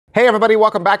Hey everybody,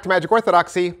 welcome back to Magic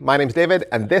Orthodoxy. My name's David,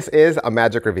 and this is a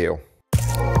Magic Review.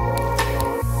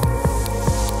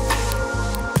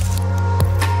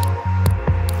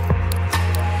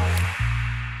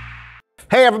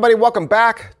 Hey everybody, welcome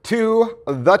back to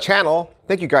the channel.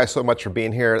 Thank you guys so much for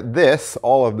being here.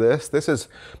 All of this is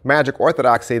Magic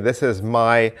Orthodoxy. This is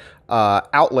my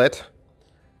outlet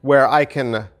where I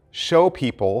can show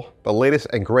people the latest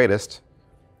and greatest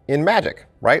in Magic,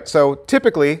 right? So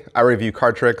typically I review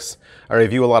card tricks, I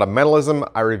review a lot of mentalism,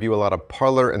 I review a lot of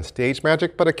parlor and stage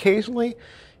magic, but occasionally,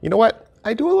 you know what?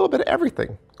 I do a little bit of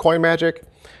everything. Coin magic,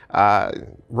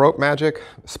 rope magic,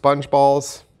 sponge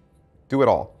balls, do it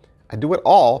all. I do it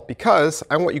all because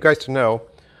I want you guys to know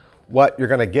what you're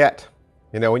gonna get.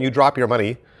 You know, when you drop your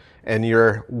money and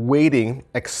you're waiting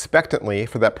expectantly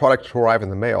for that product to arrive in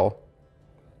the mail,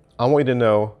 I want you to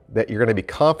know that you're gonna be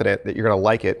confident that you're gonna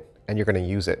like it and you're gonna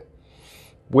use it.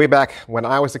 Way back when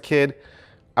I was a kid,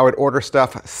 I would order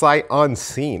stuff sight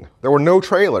unseen. There were no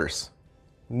trailers,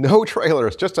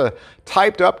 just a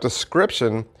typed up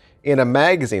description in a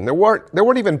magazine. There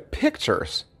weren't even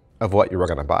pictures of what you were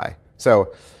gonna buy.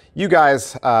 So you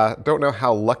guys don't know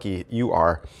how lucky you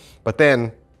are, but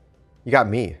then you got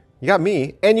me. You got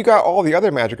me, and you got all the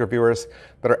other Magic reviewers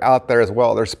that are out there as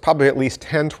well. There's probably at least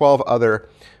 10, 12 other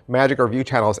Magic review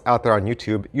channels out there on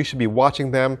YouTube. You should be watching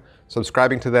them,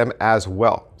 subscribing to them as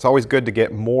well. It's always good to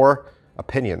get more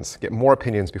opinions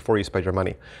before you spend your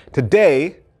money.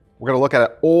 Today, we're gonna look at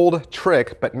an old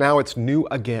trick, but now it's new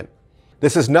again.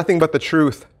 This is Nothing But the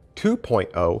Truth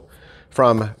 2.0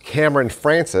 from Cameron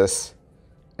Francis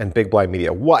and Big Blind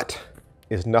Media. What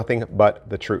is Nothing But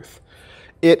the Truth?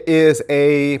 It is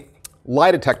a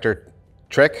lie detector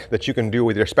trick that you can do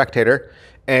with your spectator,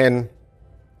 and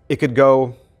it could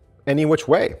go any which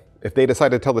way. If they decide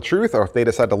to tell the truth or if they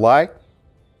decide to lie,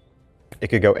 it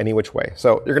could go any which way.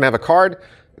 So you're gonna have a card,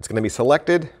 it's gonna be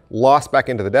selected, lost back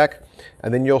into the deck,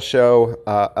 and then you'll show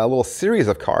a little series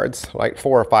of cards, like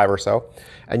 4 or 5 or so,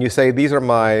 and you say, these are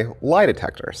my lie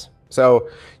detectors. So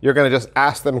you're gonna just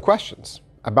ask them questions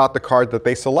about the card that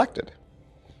they selected.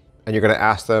 And you're gonna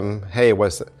ask them, hey,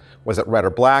 was it red or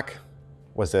black?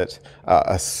 Was it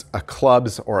a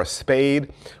clubs or a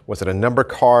spade? Was it a number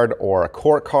card or a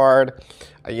court card?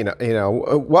 You know,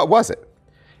 what was it?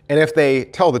 And if they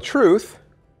tell the truth,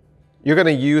 you're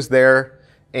gonna use their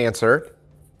answer,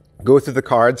 go through the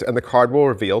cards, and the card will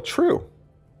reveal true.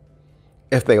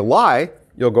 If they lie,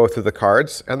 you'll go through the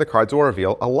cards, and the cards will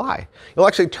reveal a lie. You'll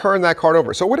actually turn that card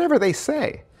over. So whatever they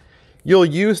say, you'll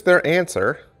use their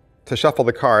answer to shuffle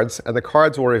the cards, and the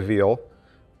cards will reveal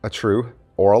a true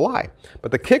or a lie.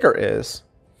 But the kicker is,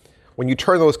 when you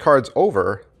turn those cards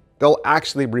over, they'll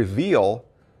actually reveal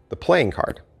the playing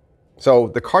card. So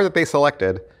the card that they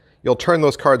selected, you'll turn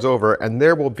those cards over, and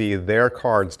there will be their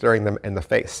card staring them in the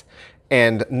face.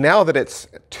 And now that it's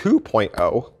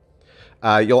 2.0,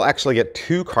 you'll actually get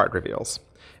 2 card reveals.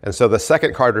 And so the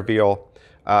second card reveal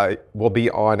will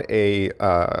be on a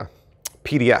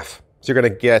PDF. So you're gonna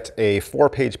get a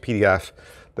 4-page PDF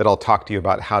that I'll talk to you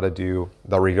about how to do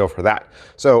the reveal for that.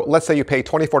 So let's say you pay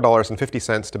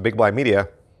 $24.50 to Big Blind Media.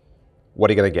 What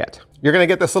are you gonna get? You're gonna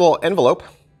get this little envelope,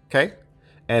 okay?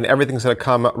 And everything's gonna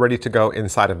come ready to go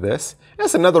inside of this. And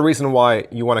that's another reason why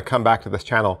you wanna come back to this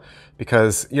channel,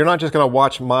 because you're not just gonna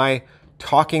watch my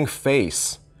talking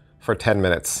face for 10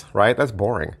 minutes, right? That's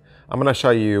boring. I'm gonna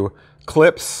show you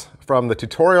clips from the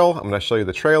tutorial. I'm gonna show you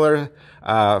the trailer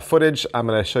footage. I'm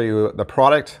gonna show you the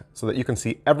product so that you can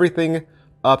see everything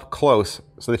up close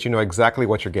so that you know exactly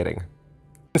what you're getting.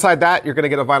 Inside that, you're gonna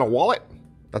get a vinyl wallet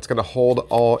that's gonna hold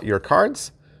all your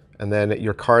cards, and then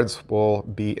your cards will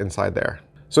be inside there.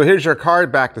 So here's your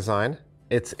card back design.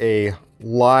 It's a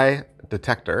lie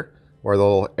detector, or the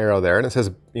little arrow there, and it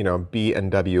says, you know, B and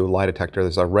W lie detector.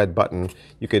 There's a red button.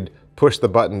 You could push the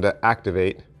button to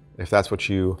activate if that's what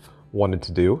you wanted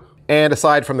to do. And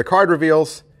aside from the card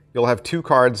reveals, you'll have 2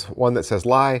 cards, one that says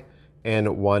lie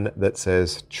and one that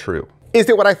says true. Is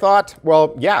it what I thought?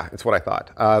 Well, yeah, it's what I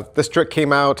thought. This trick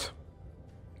came out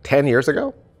 10 years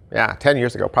ago. Yeah, 10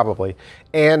 years ago, probably.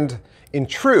 And in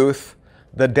truth,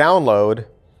 the download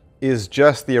is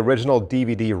just the original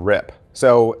DVD rip.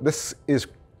 So this is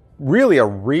really a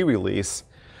re-release.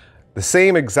 The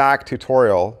same exact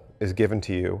tutorial is given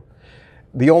to you.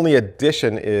 The only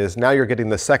addition is now you're getting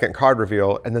the second card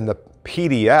reveal, and then the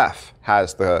PDF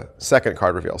has the second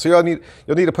card reveal. So you'll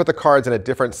need to put the cards in a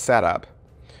different setup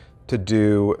to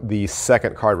do the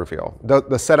second card reveal.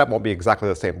 The setup won't be exactly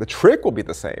the same. The trick will be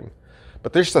the same,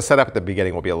 but there's just the setup at the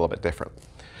beginning will be a little bit different.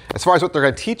 As far as what they're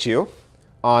gonna teach you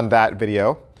on that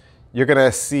video, you're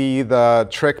gonna see the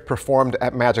trick performed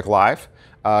at Magic Live.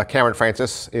 Cameron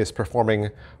Francis is performing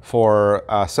for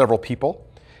several people.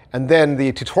 And then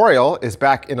the tutorial is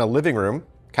back in a living room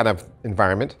kind of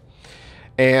environment.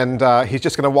 And he's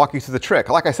just going to walk you through the trick.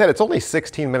 Like I said, it's only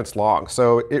 16 minutes long.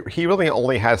 So he really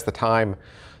only has the time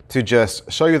to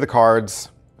just show you the cards,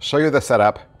 show you the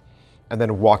setup, and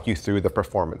then walk you through the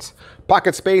performance.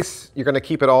 Pocket space, you're going to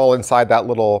keep it all inside that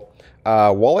little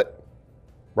wallet,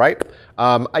 right?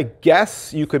 I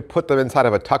guess you could put them inside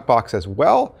of a tuck box as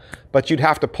well, but you'd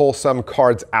have to pull some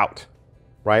cards out,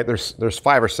 right? There's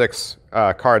 5 or 6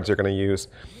 cards you're going to use.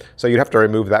 So you'd have to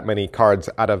remove that many cards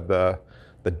out of the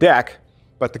deck.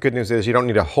 But the good news is you don't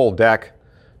need a whole deck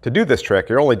to do this trick.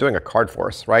 You're only doing a card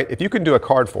force, right? If you can do a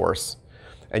card force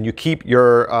and you keep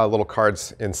your little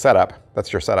cards in setup,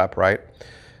 that's your setup, right?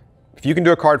 If you can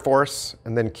do a card force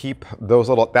and then keep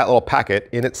that little packet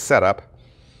in its setup,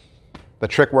 the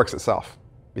trick works itself.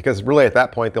 Because really at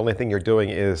that point, the only thing you're doing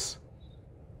is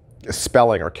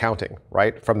spelling or counting,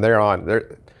 right? From there on,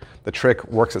 the trick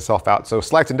works itself out. So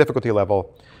selecting difficulty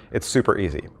level, it's super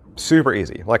easy. Super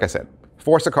easy. Like I said,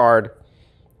 force a card,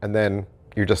 and then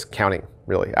you're just counting,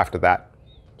 really, after that.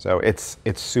 So it's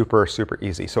super, super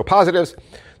easy. So positives,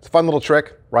 it's a fun little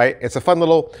trick, right? It's a fun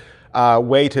little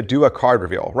way to do a card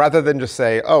reveal. Rather than just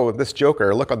say, oh, this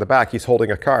Joker, look on the back, he's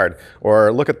holding a card.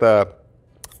 Or look at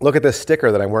this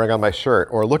sticker that I'm wearing on my shirt.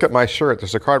 Or look at my shirt,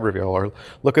 there's a card reveal. Or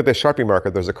look at this Sharpie marker,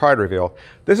 there's a card reveal.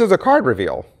 This is a card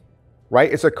reveal,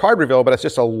 right? It's a card reveal, but it's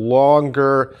just a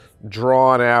longer,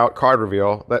 drawn out card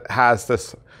reveal that has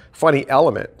this funny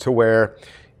element to where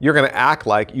you're going to act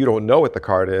like you don't know what the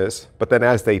card is, but then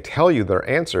as they tell you their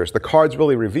answers, the cards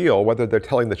really reveal whether they're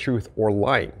telling the truth or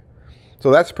lying. So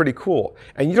that's pretty cool.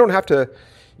 And you don't have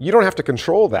to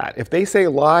control that. If they say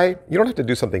lie, you don't have to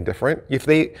do something different. If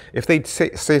they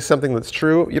say something that's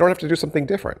true, you don't have to do something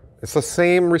different. It's the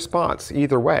same response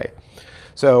either way.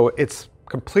 So it's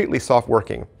completely soft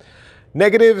working.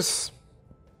 Negatives,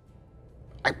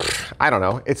 I don't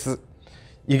know.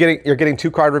 You're getting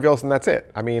 2 card reveals and that's it.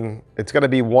 I mean, it's going to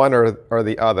be one or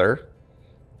the other.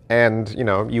 And, you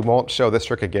know, you won't show this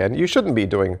trick again. You shouldn't be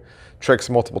doing tricks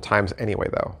multiple times anyway,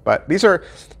 though. But these are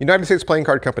United States Playing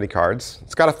Card Company cards.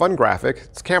 It's got a fun graphic.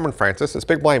 It's Cameron Francis. It's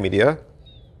Big Blind Media.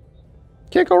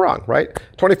 Can't go wrong, right?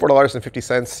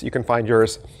 $24.50. You can find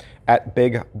yours at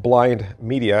Big Blind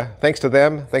Media. Thanks to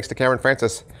them. Thanks to Cameron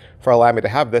Francis for allowing me to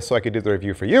have this so I could do the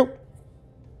review for you.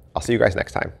 I'll see you guys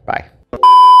next time. Bye.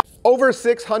 Over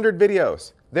 600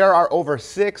 videos. There are over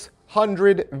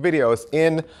 600 videos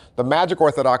in the Magic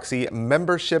Orthodoxy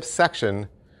membership section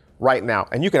right now,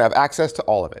 and you can have access to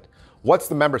all of it. What's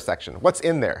the member section? What's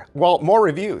in there? Well, more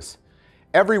reviews.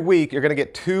 Every week, you're going to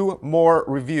get 2 more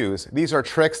reviews. These are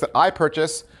tricks that I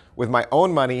purchase with my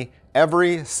own money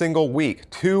every single week.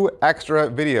 2 extra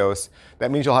videos. That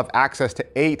means you'll have access to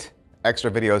 8 extra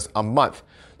videos a month.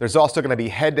 There's also going to be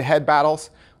head-to-head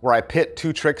battles where I pit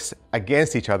 2 tricks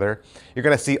against each other. You're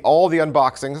going to see all the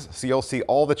unboxings, so you'll see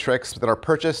all the tricks that are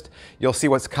purchased. You'll see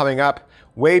what's coming up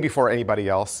way before anybody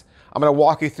else. I'm going to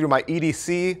walk you through my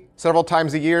EDC several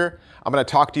times a year. I'm going to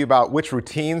talk to you about which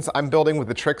routines I'm building with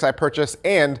the tricks I purchase,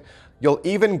 and you'll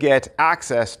even get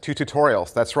access to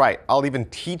tutorials. That's right, I'll even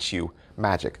teach you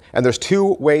magic. And there's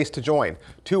 2 ways to join.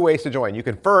 2 ways to join. You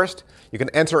can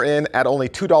enter in at only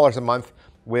 $2 a month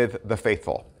with the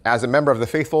Faithful. As a member of the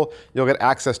Faithful, you'll get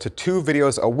access to 2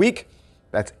 videos a week.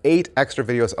 That's 8 extra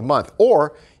videos a month.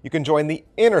 Or you can join the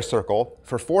Inner Circle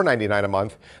for $4.99 a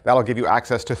month. That'll give you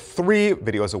access to 3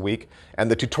 videos a week. And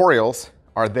the tutorials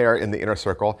are there in the Inner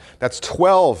Circle. That's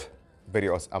 12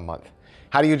 videos a month.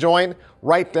 How do you join?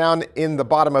 Right down in the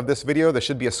bottom of this video, there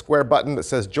should be a square button that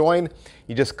says join.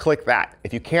 You just click that.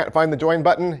 If you can't find the join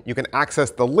button, you can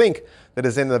access the link that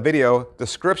is in the video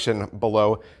description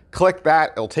below. Click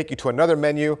that, it'll take you to another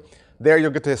menu. There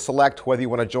you'll get to select whether you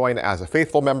want to join as a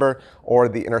Faithful member or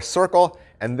the Inner Circle,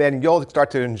 and then you'll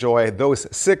start to enjoy those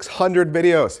 600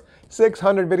 videos.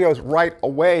 600 videos right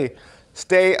away.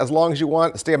 Stay as long as you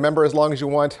want, stay a member as long as you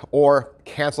want, or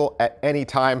cancel at any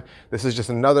time. This is just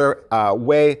another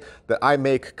way that I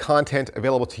make content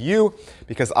available to you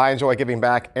because I enjoy giving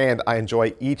back and I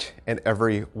enjoy each and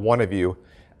every one of you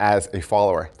as a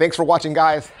follower. Thanks for watching,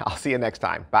 guys. I'll see you next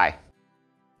time. Bye.